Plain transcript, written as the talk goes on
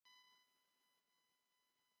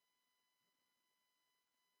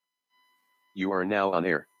You are now on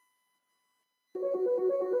air.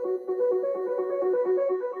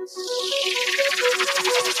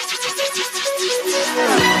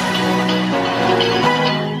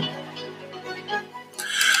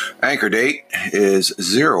 Anchor date is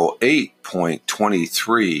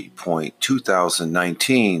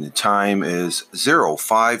 08.23.2019. The time is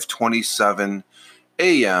 05:27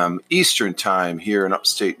 a.m. Eastern Time here in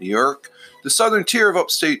upstate New York, the southern tier of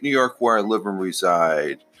upstate New York where I live and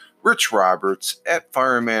reside. Rich Roberts at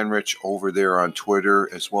Fireman Rich over there on Twitter,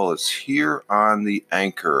 as well as here on the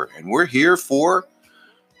Anchor. And we're here for,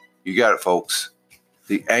 you got it, folks,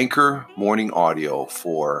 the Anchor Morning Audio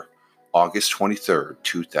for August 23rd,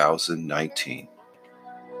 2019.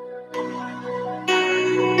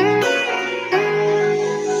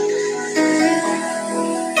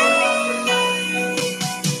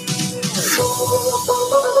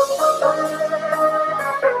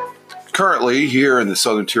 Currently, here in the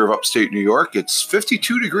southern tier of upstate New York, it's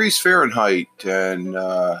 52 degrees Fahrenheit. And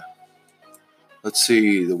let's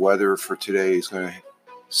see, the weather for today is going to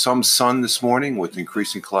some sun this morning with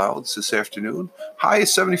increasing clouds this afternoon. High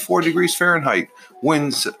is 74 degrees Fahrenheit.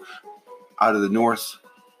 Winds out of the north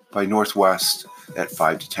by northwest at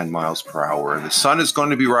 5 to 10 miles per hour. And the sun is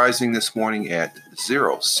going to be rising this morning at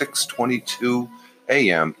 06:22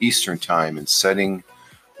 a.m. Eastern Time and setting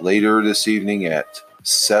later this evening at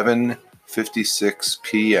 7:56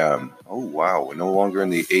 p.m. Oh, wow. We're no longer in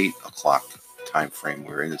the 8 o'clock time frame.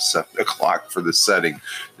 We're in the 7 o'clock for the setting.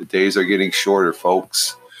 The days are getting shorter,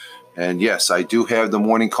 folks. And yes, I do have the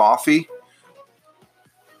morning coffee.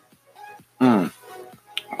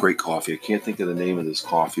 Great coffee. I can't think of the name of this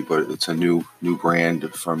coffee, but it's a new brand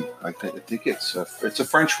from, I think it's a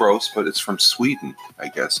French roast, but it's from Sweden, I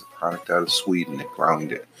guess. A product out of Sweden. They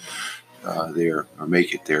ground it there or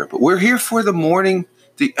make it there. But we're here for the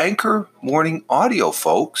Anchor Morning Audio,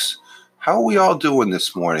 folks. How are we all doing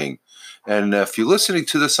this morning? And if you're listening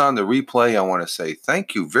to this on the replay, I want to say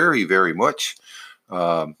thank you very, very much.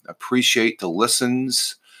 Appreciate the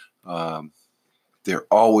listens. They're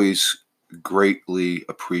always greatly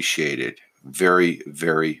appreciated. Very,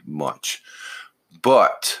 very much.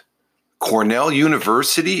 But Cornell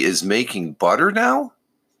University is making butter now?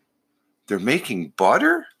 They're making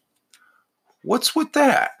butter? What's with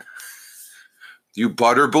that? You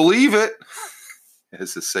better believe it,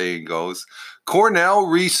 as the saying goes. Cornell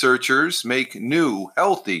researchers make new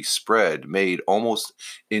healthy spread made almost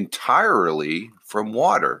entirely from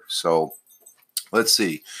water. So let's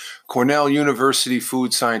see. Cornell University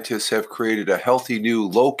food scientists have created a healthy new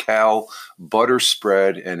low-cal butter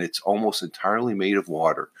spread, and it's almost entirely made of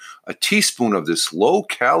water. A teaspoon of this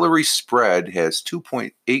low-calorie spread has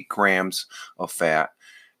 2.8 grams of fat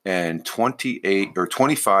and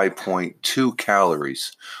 25.2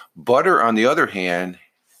 calories. Butter, on the other hand,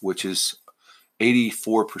 which is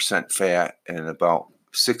 84% fat and about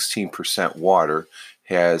 16% water,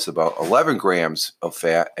 has about 11 grams of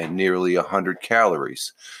fat and nearly 100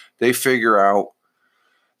 calories. They figured out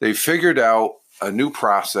a new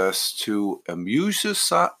process to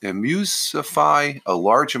emulsify a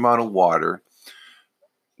large amount of water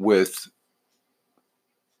with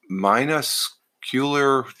minuscule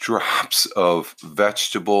drops of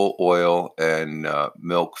vegetable oil and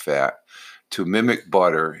milk fat to mimic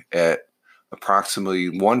butter at approximately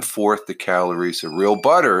 1/4 the calories of real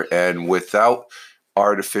butter and without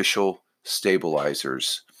artificial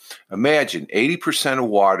stabilizers. Imagine 80% of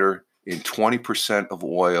water in 20% of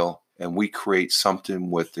oil, and we create something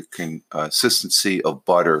with the consistency of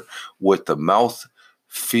butter, with the mouth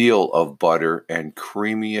feel of butter and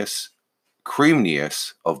creaminess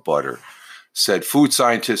of butter, said food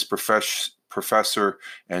scientist, professor,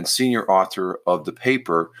 and senior author of the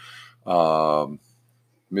paper, Mr.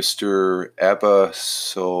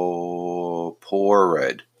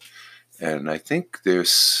 Abasopored. And I think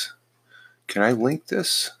can I link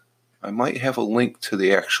this? I might have a link to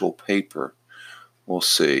the actual paper. We'll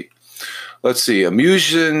see. Let's see.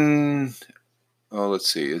 Let's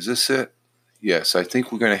see. Is this it? Yes, I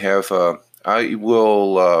think we're going to have, I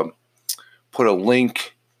will put a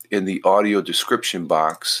link in the audio description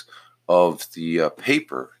box of the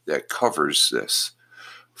paper that covers this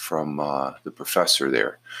from the professor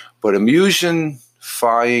there. But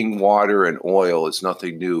emulsifying water and oil is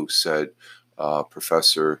nothing new, said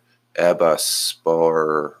Professor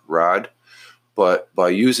Abasopored. But by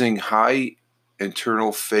using high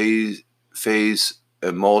internal phase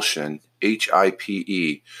emulsion,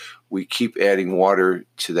 HIPE, we keep adding water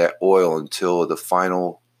to that oil until the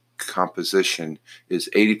final composition is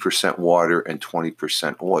 80% water and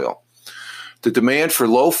 20% oil. The demand for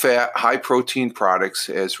low-fat, high-protein products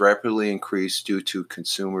has rapidly increased due to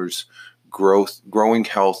consumers' growing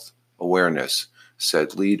health awareness,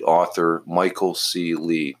 said lead author Michael C.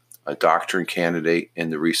 Lee, a doctorate candidate in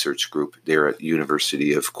the research group there at the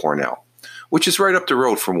University of Cornell, which is right up the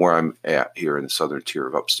road from where I'm at here in the southern tier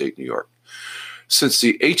of upstate New York. Since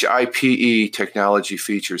the HIPE technology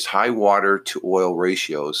features high water to oil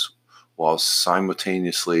ratios while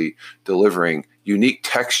simultaneously delivering unique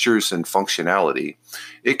textures and functionality,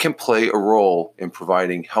 it can play a role in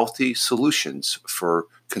providing healthy solutions for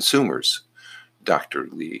consumers, Dr.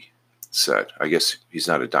 Lee said. I guess he's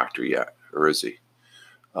not a doctor yet, or is he?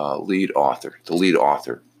 The lead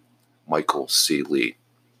author, Michael C. Lee.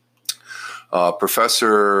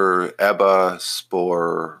 Professor Ebba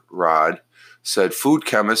Sporrad said food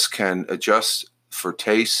chemists can adjust for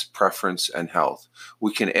taste, preference, and health.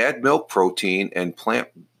 We can add milk protein and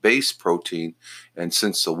plant-based protein, and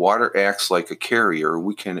since the water acts like a carrier,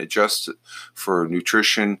 we can adjust it for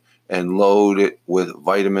nutrition and load it with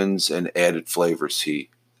vitamins and added flavors, he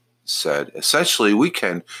said. Essentially, we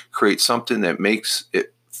can create something that makes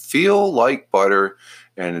it feel like butter,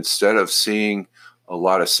 and instead of seeing a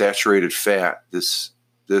lot of saturated fat, this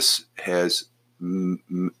has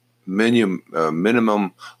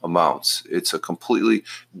minimum amounts. It's a completely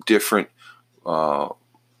different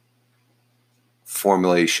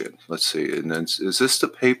formulation. Let's see. And then is this the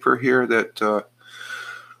paper here that,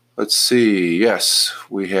 let's see. Yes,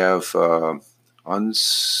 we have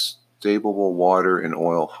unstable water and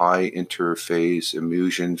oil, high interphase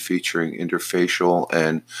emulsion featuring interfacial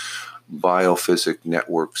and biophasic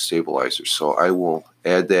network stabilizer. So I will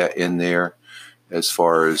add that in there as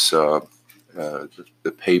far as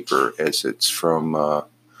the paper, as it's from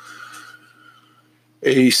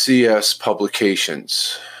ACS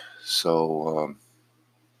Publications. So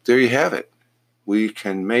there you have it. We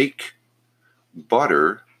can make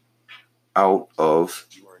butter out of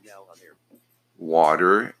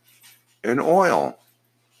water and oil.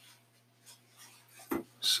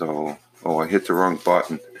 So, I hit the wrong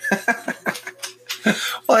button.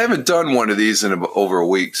 Well, I haven't done one of these in over a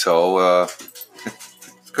week, so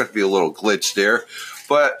it's going to be a little glitch there.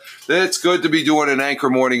 But it's good to be doing an Anchor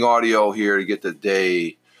Morning Audio here to get the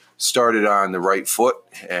day started on the right foot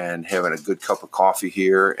and having a good cup of coffee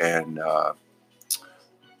here. And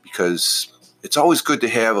because it's always good to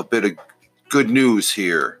have a bit of good news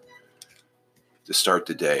here to start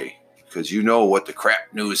the day, because you know what the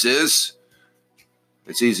crap news is.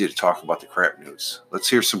 It's easy to talk about the crap news. Let's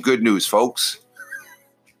hear some good news, folks.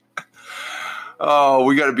 Oh,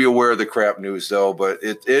 we got to be aware of the crap news, though. But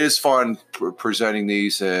it is fun presenting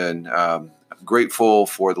these, and I'm grateful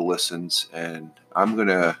for the listens. And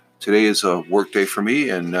today is a work day for me,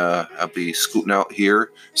 and I'll be scooting out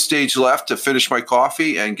here, stage left, to finish my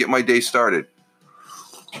coffee and get my day started.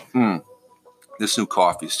 This new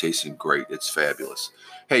coffee is tasting great. It's fabulous.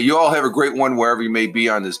 Hey, you all have a great one wherever you may be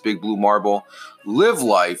on this big blue marble. Live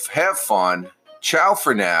life, have fun. Ciao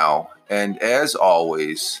for now. And as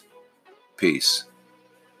always, peace.